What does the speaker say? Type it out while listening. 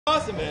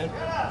Awesome, man.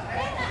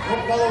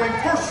 The following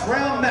first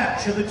round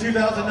match of the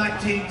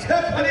 2019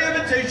 Ted Petty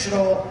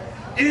Invitational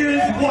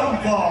is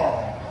one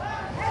fall.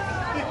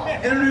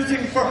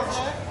 Introducing first,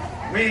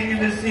 weighing in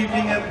this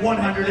evening at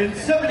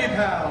 170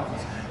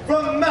 pounds,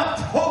 from Mount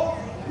Hope,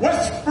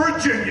 West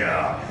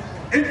Virginia,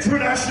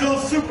 international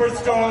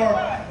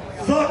superstar,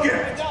 The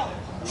Gift,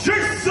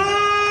 Jason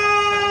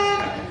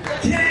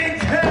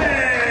Kincaid.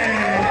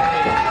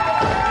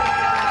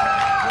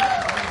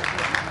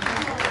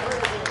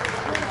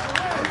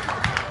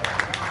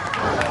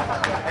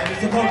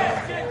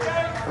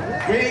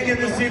 Weighing in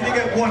this evening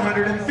at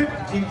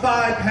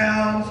 155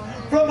 pounds,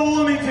 from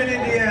Bloomington,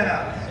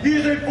 Indiana, he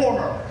is a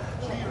former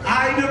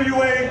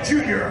IWA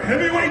Junior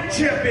Heavyweight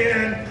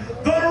Champion,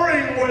 the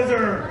Ring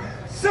Wizard,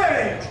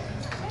 Sage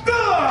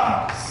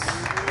Phillips.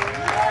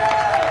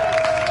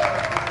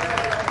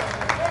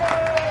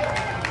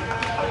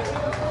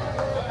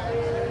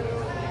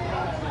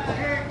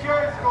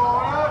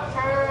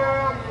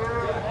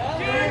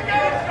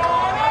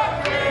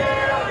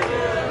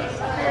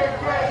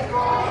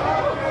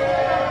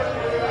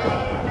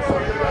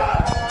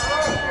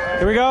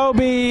 Here we go.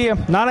 Be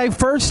not a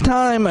first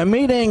time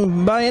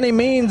meeting by any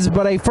means,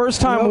 but a first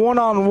time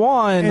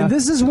one-on-one. And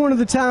this is one of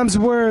the times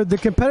where one of the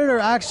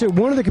competitors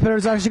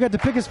actually got to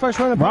pick his first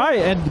round. Right,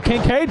 and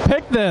Kincaid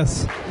picked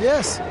this.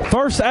 Yes.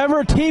 First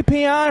ever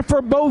TPI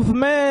for both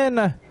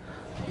men.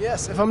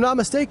 Yes, if I'm not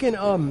mistaken,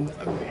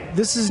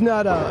 this is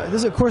not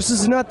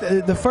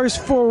the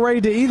first foray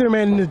to either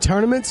man in the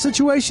tournament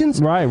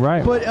situations. Right.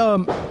 But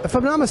if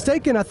I'm not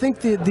mistaken, I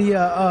think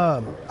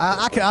I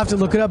have to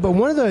look it up. But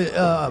one of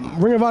the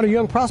Ring of Honor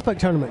Young Prospect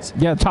tournaments.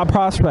 Yeah, Top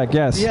Prospect.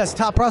 Yes. Yes,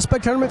 Top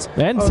Prospect tournaments.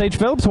 And Sage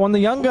Phillips won the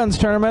Young Guns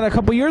tournament a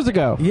couple years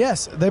ago.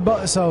 Yes, they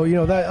both. So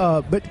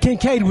that. But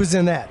Kincaid was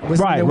in that.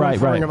 Right.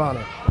 Ring of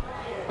Honor.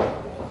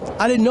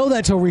 I didn't know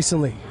that till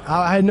recently.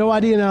 I had no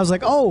idea, and I was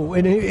like, oh,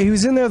 and he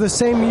was in there the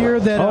same year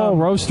that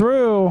rose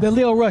through. That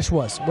Leo Rush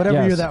was,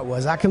 whatever year that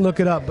was. I can look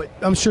it up, but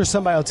I'm sure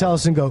somebody will tell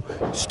us and go,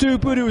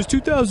 stupid, it was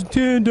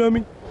 2010, dummy.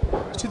 It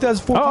was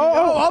 2014.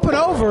 Up and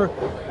over.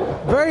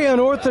 Very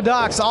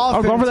unorthodox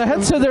offense. Going for the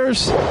head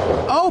scissors.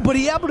 Oh, but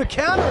he able to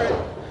counter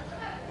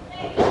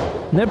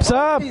it. Nips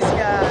up. These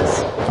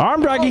guys.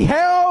 Arm drag. He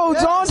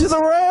holds onto the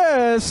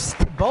wrist.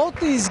 Both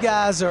these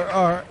guys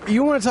are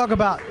you want to talk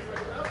about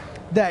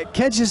that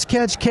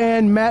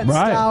catch-as-catch-can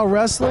mat-style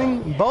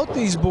wrestling. Both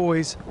these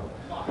boys,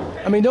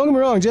 I mean, don't get me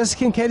wrong, Jason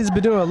Kincaid has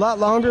been doing it a lot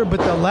longer, but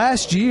the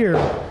last year,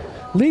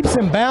 leaps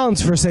and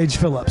bounds for Sage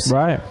Phillips.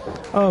 Right.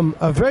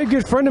 A very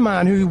good friend of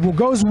mine who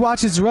goes and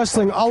watches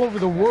wrestling all over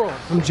the world,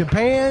 from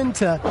Japan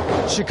to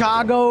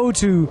Chicago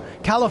to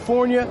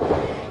California.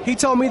 He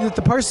told me that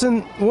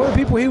one of the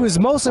people he was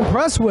most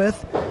impressed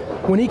with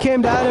when he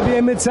came to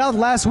IWA Mid-South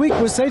last week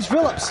was Sage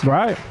Phillips.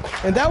 Right.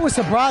 And that was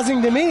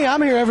surprising to me.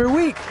 I'm here every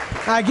week.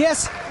 I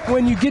guess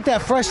when you get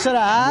that fresh set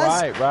of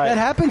eyes, that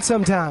happens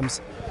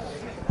sometimes.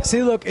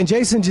 See, look, and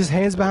Jason just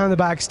hands behind the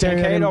back staring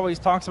at him. Kincaid always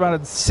talks about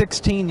it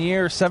 16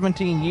 years,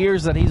 17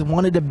 years that he's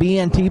wanted to be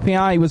in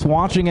TPI. He was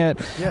watching it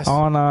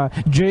on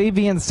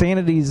JV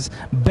Insanity's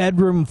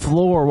bedroom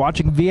floor,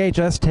 watching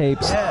VHS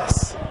tapes.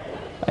 Yes.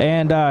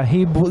 And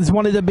he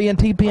wanted to be in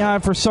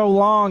TPI for so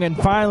long, and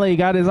finally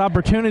got his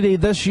opportunity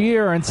this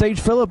year. And Sage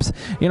Phillips,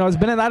 has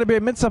been in IWA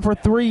Midsouth for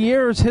 3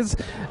 years. His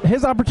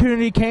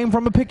opportunity came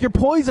from a Pick Your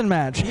Poison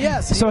match.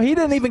 Yes. So he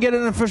didn't even get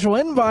an official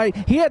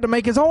invite. He had to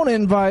make his own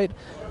invite.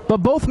 But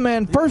both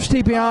men, first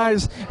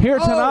TPIs here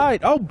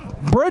tonight. Oh,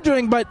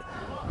 bridging, but...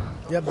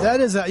 Yep,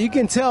 that is you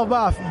can tell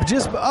by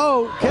just...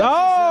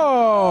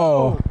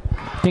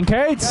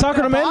 Kincaid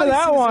suckered him into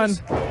that one.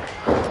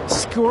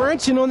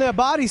 Scrunching on that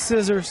body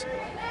scissors.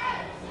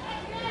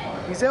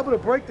 He's able to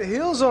break the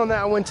heels on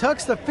that one,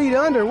 tucks the feet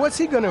under. What's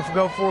he going to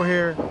go for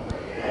here?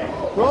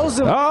 Rolls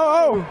him.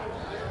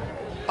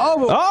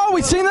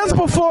 We've seen this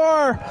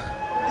before.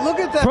 Look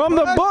at that. From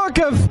the book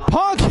of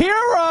Punk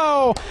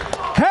Hero.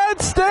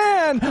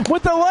 Headstand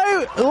with the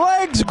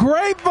legs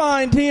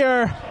grapevined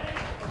here.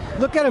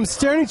 Look at them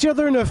staring each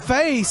other in the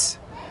face.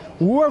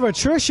 War of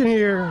attrition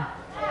here.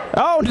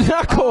 Oh,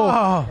 knuckle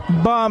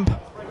bump.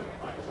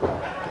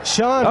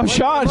 Sean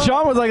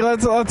was like,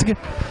 let's get.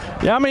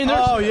 Yeah, I mean,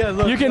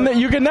 look,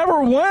 you can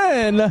never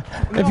win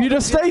if you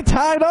just stay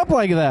tied up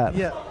like that.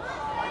 Yeah.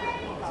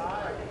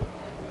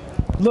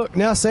 Look,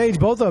 now Sage,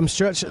 both of them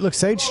stretch. Look,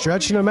 Sage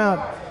stretching them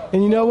out.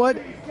 And you know what?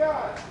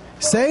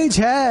 Sage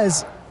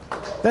has,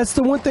 that's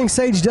the one thing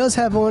Sage does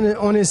have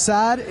on his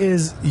side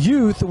is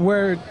youth,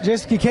 where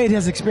Jason Kincaid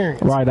has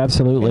experience. Right,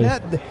 absolutely.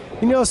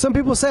 And some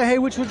people say, hey,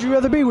 which would you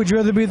rather be? Would you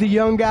rather be the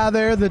young guy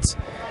there that's,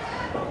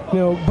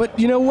 but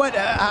you know what?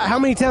 How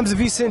many times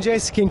have you seen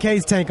Jason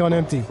Kincaid's tank on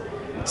empty?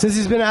 Since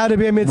he's been out of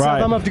IWA Mid-South, I'm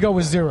going to have to go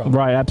with 0.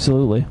 Right,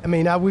 absolutely. I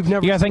mean, we've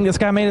never... You got to think this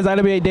guy made his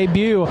IWA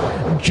debut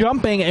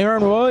jumping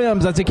Aaron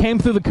Williams as he came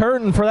through the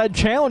curtain for that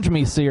Challenge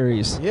Me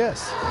series.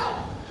 Yes.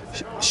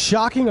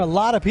 Shocking a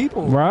lot of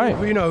people. Right.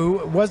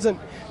 Who wasn't...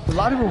 A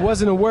lot of people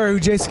wasn't aware who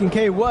Jason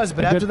Kincaid was,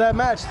 but after that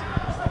match,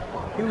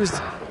 he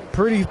was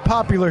pretty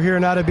popular here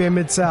in IWA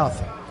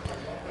Mid-South.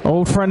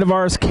 Old friend of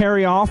ours,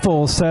 Kerry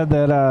Awful, said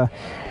that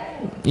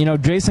you know,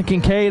 Jason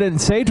Kincaid and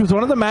Sage was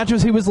one of the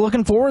matches he was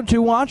looking forward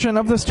to watching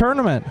of this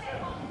tournament.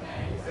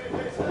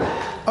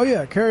 Oh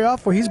yeah, Kerry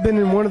Offal. He's been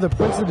in one of the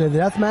Prince of the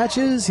Death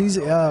matches. He's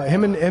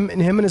him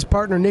and his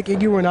partner Nick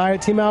Iggy were and I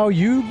at Team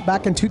IOU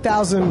back in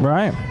 2000.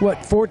 Right.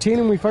 What 14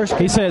 when we first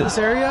came to this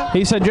area.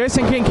 He said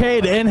Jason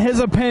Kincaid, in his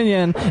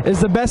opinion,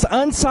 is the best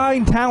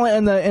unsigned talent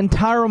in the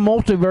entire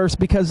multiverse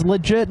because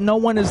legit no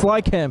one is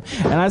like him.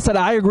 And I said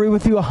I agree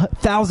with you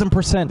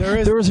 1,000%.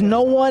 There is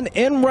no one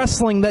in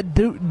wrestling that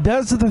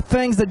does the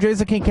things that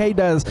Jason Kincaid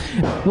does,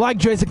 like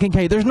Jason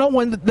Kincaid. There's no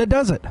one that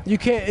does it. You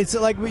can't. It's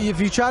like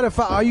if you try to.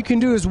 All you can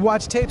do is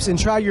watch tapes and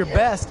try your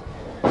best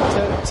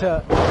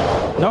to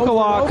knuckle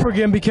lock over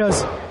again,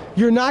 because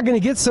you're not going to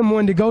get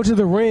someone to go to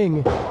the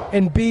ring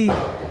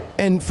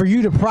and for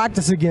you to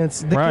practice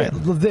against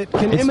that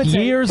can it's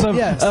imitate years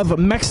of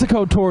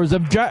Mexico tours,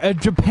 of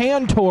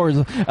Japan tours,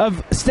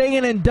 of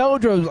staying in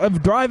dojos,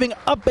 of driving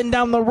up and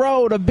down the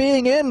road, of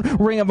being in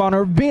Ring of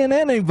Honor, of being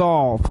in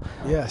Evolve.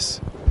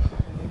 Yes,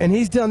 and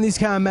he's done these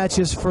kind of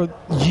matches for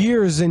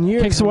years and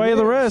years. Kicks away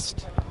the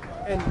wrist.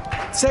 And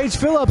Sage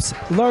Phillips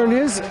learned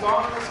his.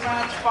 Gone this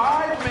match,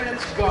 5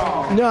 minutes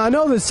gone. No, I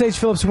know that Sage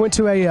Phillips went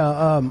to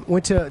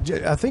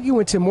I think he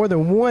went to more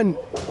than one.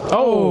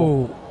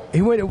 Oh.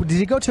 He went. Did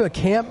he go to a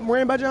camp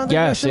ran by Jonathan?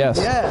 Yes, Gresham? yes.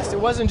 Yes. It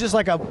wasn't just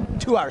like a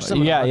 2-hour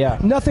seminar. Yeah, yeah.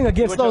 Nothing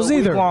against those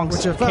either.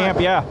 Which are camp,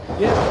 yeah.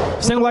 Yeah.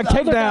 Single leg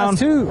takedown.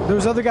 Too. There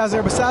was other guys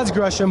there besides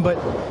Gresham, but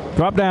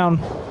drop down,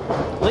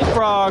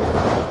 leapfrog,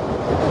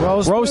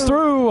 rolls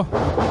through.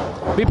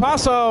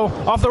 Bipasso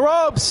off the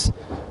ropes.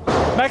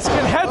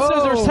 Mexican head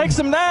scissors takes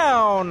him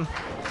down.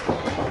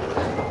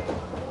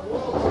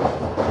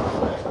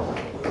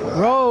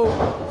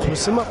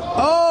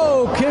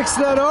 Kicks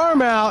that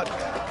arm out.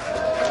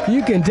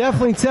 You can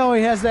definitely tell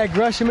he has that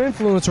Gresham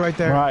influence right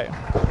there. Right.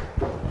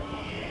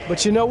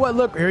 But you know what?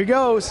 Look, here he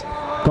goes.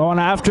 Going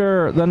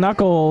after the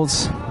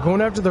knuckles.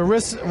 Going after the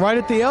wrist right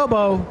at the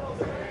elbow.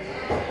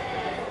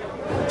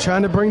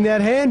 Trying to bring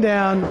that hand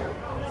down.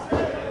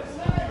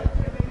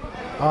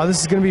 Oh, this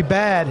is going to be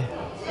bad.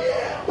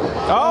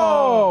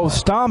 Oh,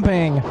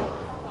 stomping.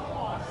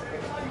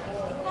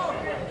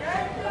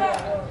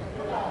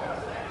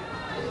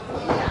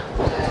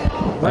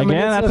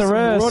 Again at the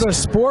wrist. What a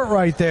sport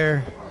right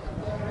there.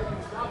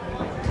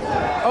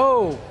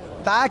 Oh,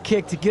 thigh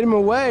kick to get him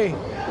away.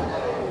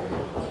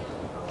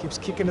 Keeps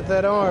kicking at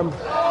that arm.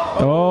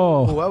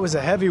 Oh, that was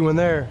a heavy one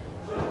there.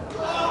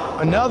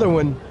 Another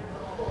one.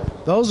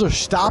 Those are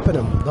stopping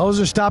him.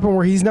 Those are stopping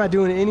where he's not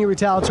doing any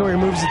retaliatory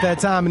moves at that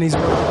time, and he's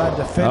worried about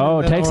defending.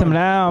 Oh, takes him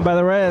down by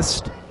the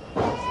wrist.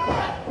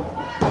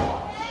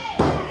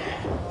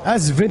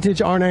 That's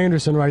vintage Arn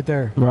Anderson right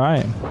there.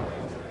 Right.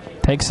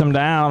 Takes him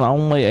down,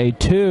 only a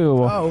 2.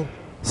 Oh.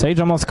 Sage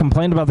almost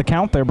complained about the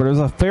count there, but it was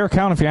a fair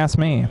count if you ask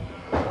me.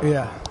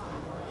 Yeah.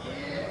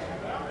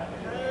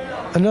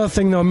 Another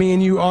thing, though, me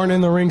and you aren't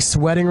in the ring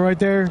sweating right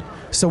there,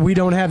 so we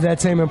don't have that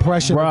same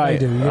impression that they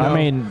do. You know? I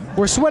mean,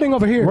 we're sweating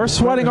over here. We're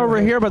sweating over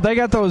here, but they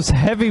got those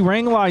heavy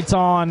ring lights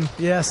on.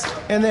 Yes,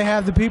 and they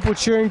have the people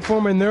cheering for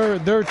them, and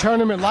their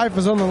tournament life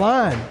is on the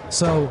line.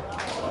 So,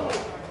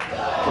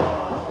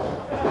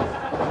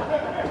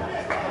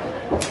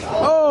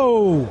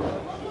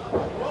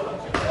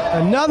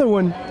 another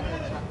one.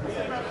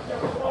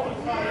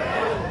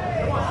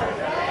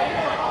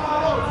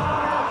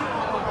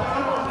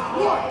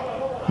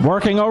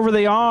 Working over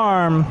the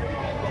arm.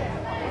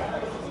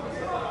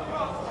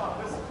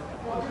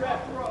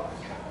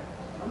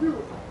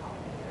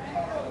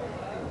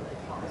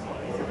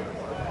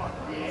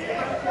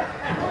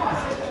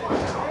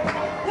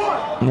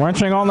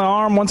 Wrenching on the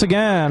arm once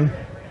again.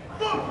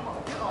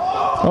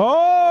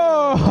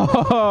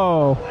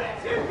 Oh!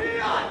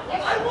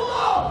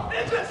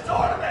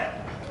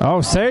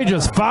 Oh, Sage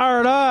is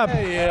fired up.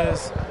 There he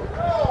is.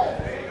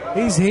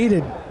 He's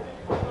heated.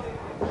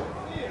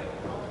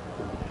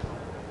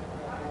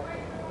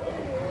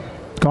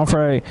 Going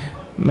for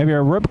maybe a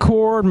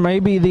ripcord,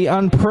 maybe the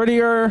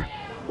unprettier.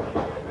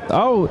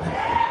 Oh,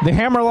 the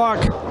hammerlock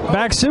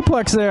back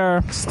suplex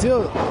there.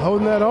 Still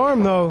holding that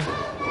arm, though.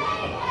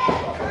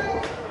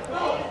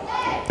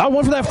 I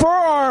went for that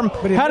forearm.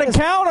 But had it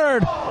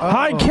countered.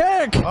 High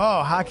kick.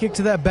 Oh, high kick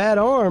to that bad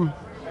arm.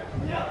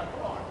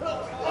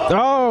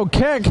 Oh,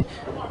 kick.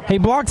 He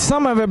blocked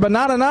some of it, but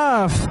not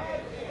enough.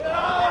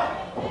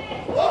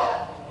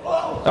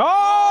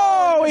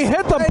 Oh, he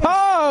hit the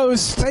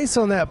post. Face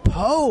on that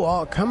pole,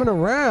 all coming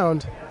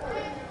around.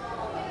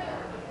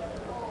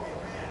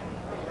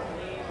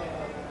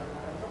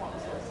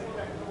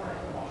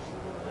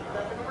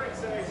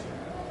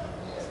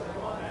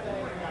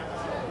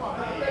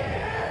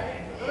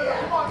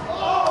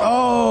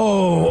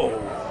 Oh,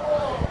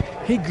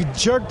 he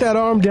jerked that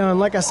arm down,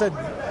 like I said,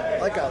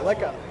 like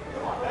a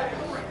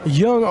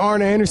young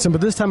Arn Anderson,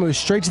 but this time it was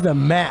straight to the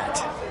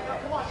mat.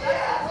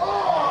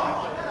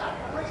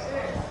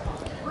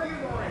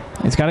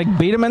 He's got to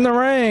beat him in the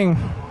ring.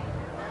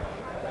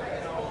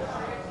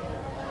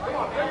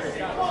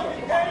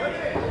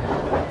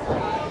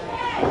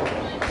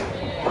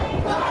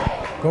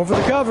 Go for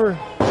the cover.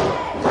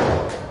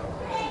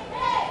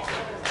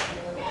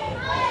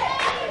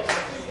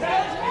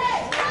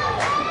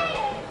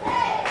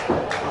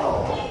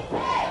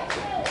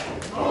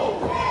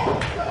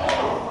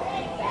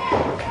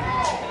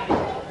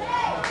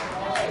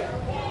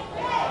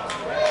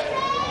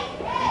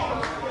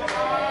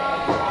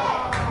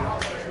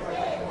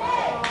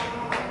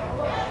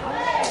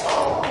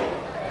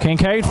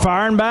 Kincaid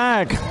firing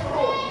back.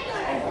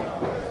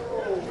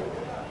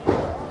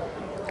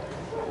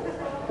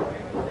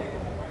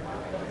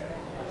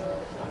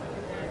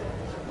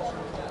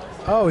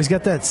 Oh, he's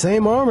got that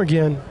same arm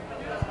again.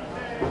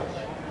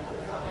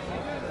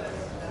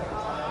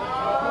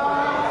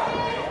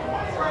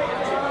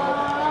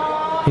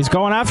 He's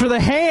going after the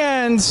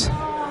hands.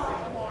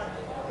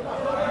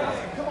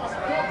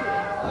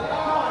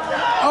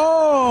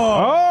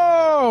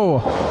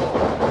 Oh!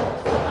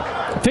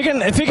 Oh!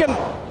 If he can.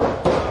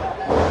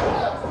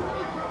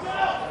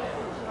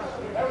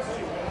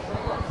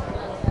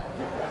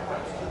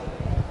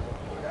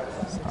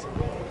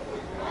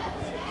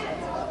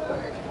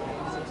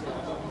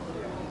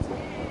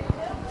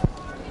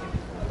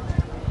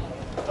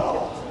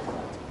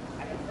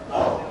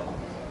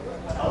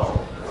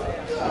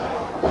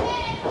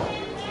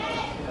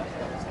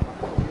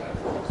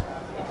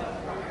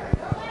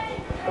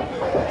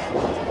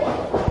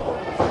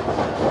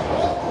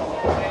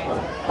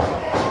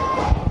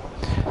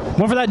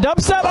 Went for that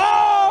dubstep.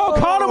 Oh,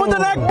 caught him with the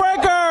neck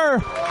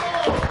breaker.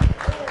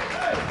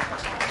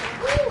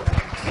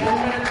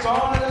 10 minutes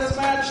gone in this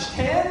match.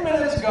 10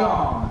 minutes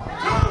gone.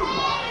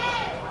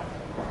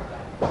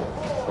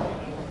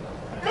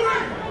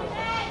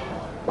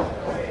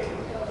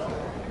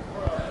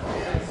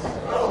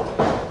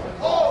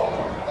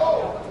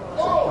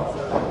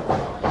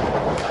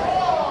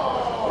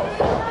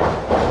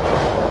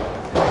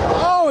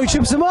 Oh, he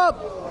trips him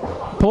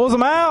up. Pulls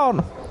him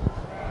out.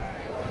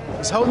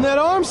 He's holding that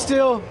arm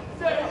still.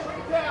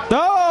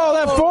 Oh,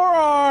 that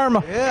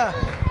forearm. Yeah,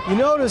 you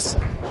notice.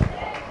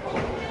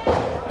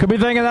 Could be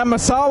thinking that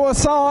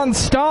Masawa-san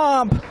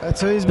stomp.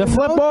 That's what he's the been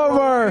flip known for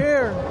over.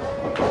 here.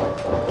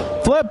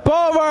 Flip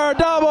over,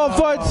 double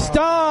foot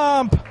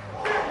stomp.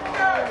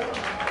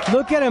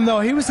 Look at him, though.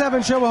 He was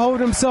having trouble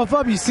holding himself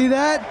up. You see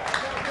that?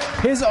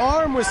 His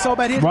arm was so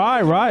bad. He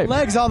had Right.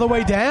 legs all the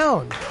way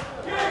down.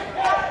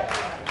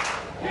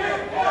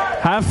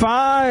 High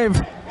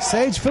five.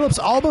 Sage Phillips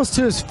almost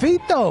to his feet,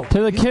 though.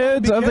 To the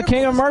kids of the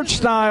King of Merch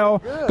style.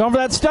 Going for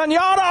that stun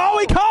yada. Oh,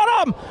 he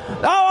caught him.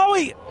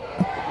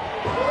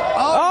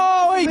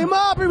 He him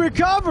up. He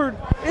recovered.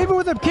 Even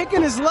with him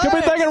kicking his legs. Could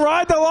be thinking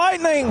ride the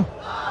lightning.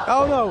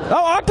 Oh, no.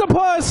 Oh,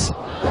 octopus.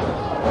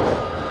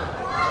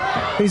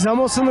 He's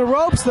almost in the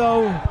ropes,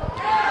 though.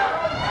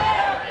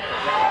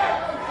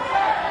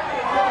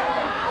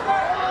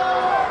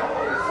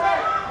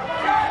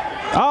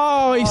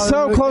 Oh, he's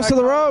so close to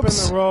the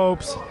ropes.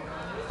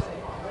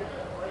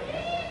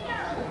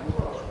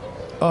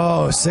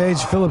 Oh,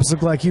 Sage Phillips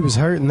looked like he was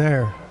hurting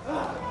there.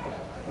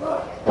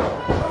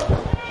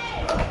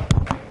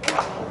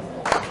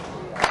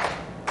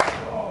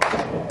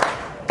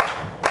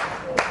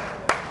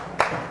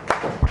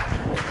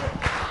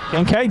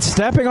 Kincaid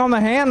stepping on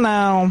the hand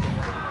now.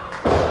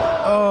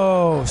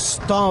 Oh,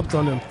 stomped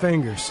on them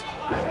fingers.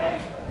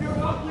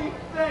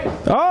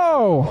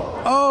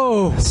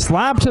 Oh,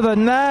 slap to the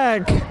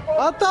neck.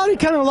 I thought he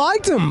kind of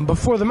liked him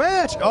before the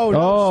match. Oh,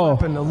 no,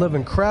 slapping the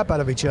living crap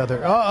out of each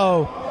other.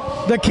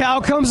 Uh-oh. The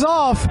cowl comes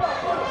off.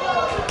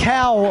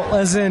 Cowl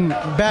as in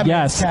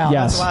Batman's cowl.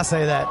 Yes. That's why I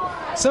say that.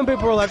 Some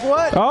people are like,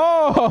 what?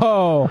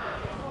 Oh.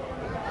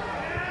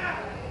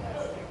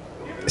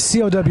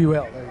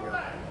 C-O-W-L. There you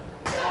go.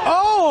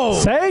 Oh!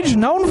 Sage,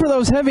 known for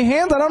those heavy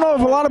hands. I don't know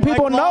if a lot of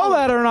people know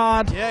that or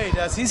not. Yeah, he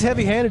does. He's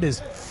heavy-handed as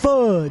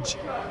fudge.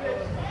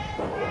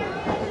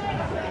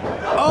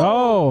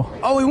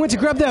 Oh, he went to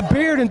grab that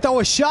beard and throw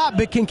a shot,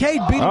 but Kincaid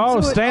beat him to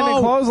it. Standing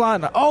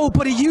clothesline. Oh,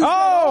 but he used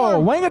that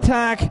arm. Wing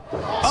attack.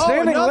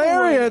 Standing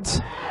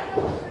lariat.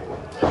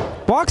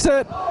 Blocks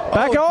it.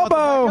 Back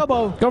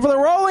elbow. Go for the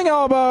rolling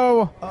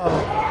elbow.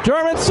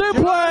 German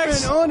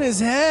suplex. German on his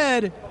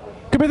head.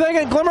 Could be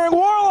thinking glimmering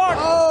warlock.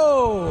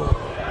 Oh.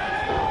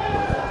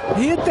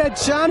 He hit that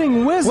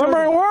shining wizard.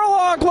 Glimmering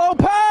warlock. Low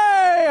pay.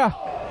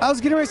 I was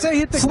getting ready to say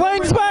hit the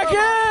slings back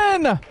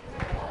in.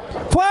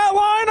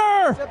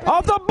 Flatliner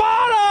off the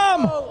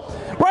bottom,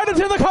 right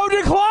into the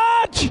Koji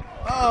clutch.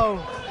 Oh,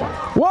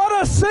 what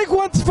a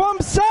sequence from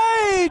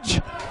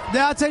Sage!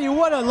 Now I'll tell you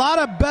what, a lot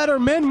of better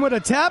men would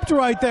have tapped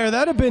right there.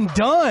 That'd have been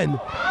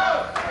done.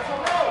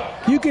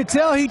 You could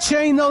tell he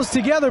chained those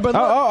together, but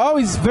look,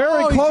 he's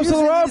very close to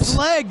the ropes. His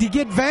leg to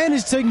get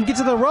vantage so he can get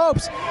to the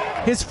ropes.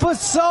 His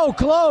foot's so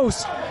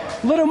close.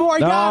 A little more.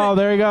 He got it. Oh,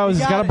 there he goes.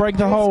 He's got to break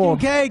the hold.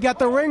 Okay, got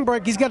the ring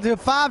break. He's got the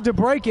 5 to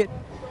break it.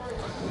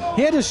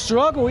 He had to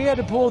struggle. He had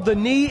to pull the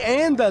knee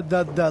and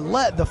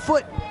the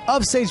foot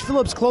of Sage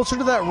Phillips closer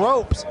to that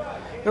ropes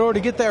in order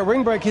to get that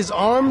ring break. His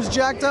arms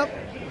jacked up.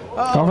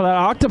 Going for that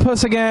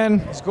octopus again.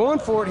 He's going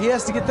for it. He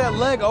has to get that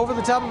leg over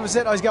the top of his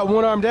head. Oh, he's got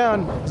one arm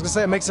down. I was going to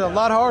say it makes it a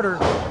lot harder.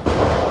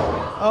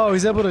 Oh,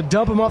 he's able to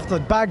dump him off the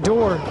back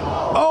door.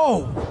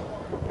 Oh,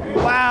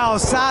 wow.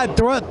 Side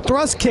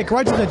thrust kick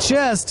right to the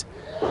chest.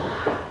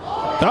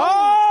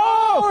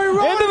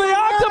 Into the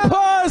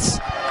octopus.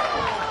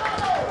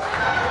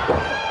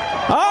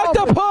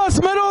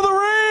 Octopus, middle of the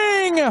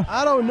ring.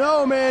 I don't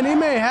know, man. He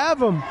may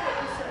have him.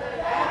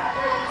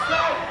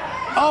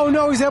 Oh,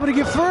 no, he's able to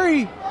get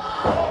free.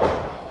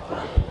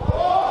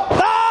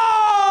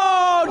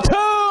 Oh,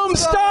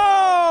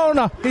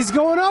 Tombstone! He's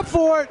going up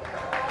for it.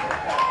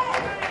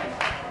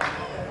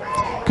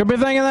 Could be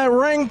thinking that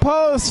ring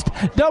post.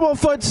 Double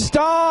foot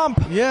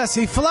stomp. Yes,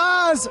 he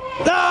flies.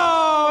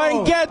 No,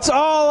 and gets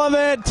all of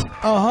it.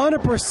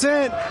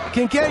 100%.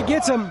 Kincaid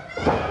gets him.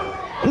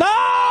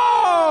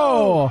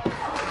 No!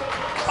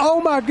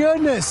 Oh, my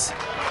goodness.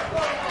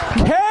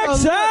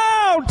 Kicks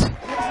out.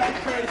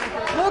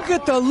 Look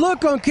at the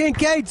look on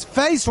Kincaid's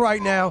face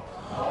right now.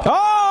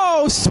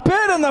 Oh,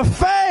 spit in the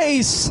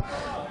face.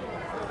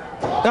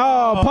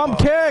 Oh, pump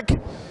kick.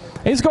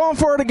 He's going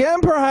for it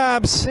again,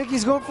 perhaps. Think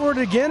he's going for it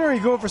again, or he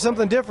going for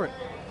something different?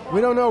 We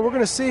don't know. We're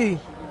going to see.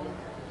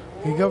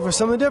 He go for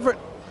something different.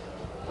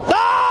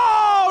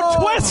 Oh,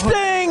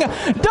 twisting.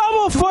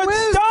 Double foot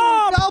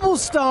stomp. Double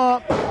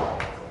stomp.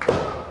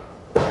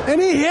 And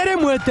he hit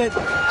him with it.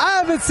 I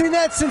haven't seen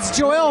that since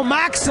Joel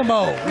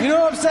Maximo. You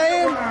know what I'm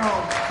saying?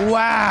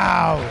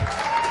 Wow.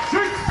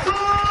 Jason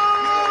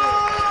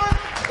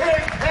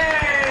Kincaid.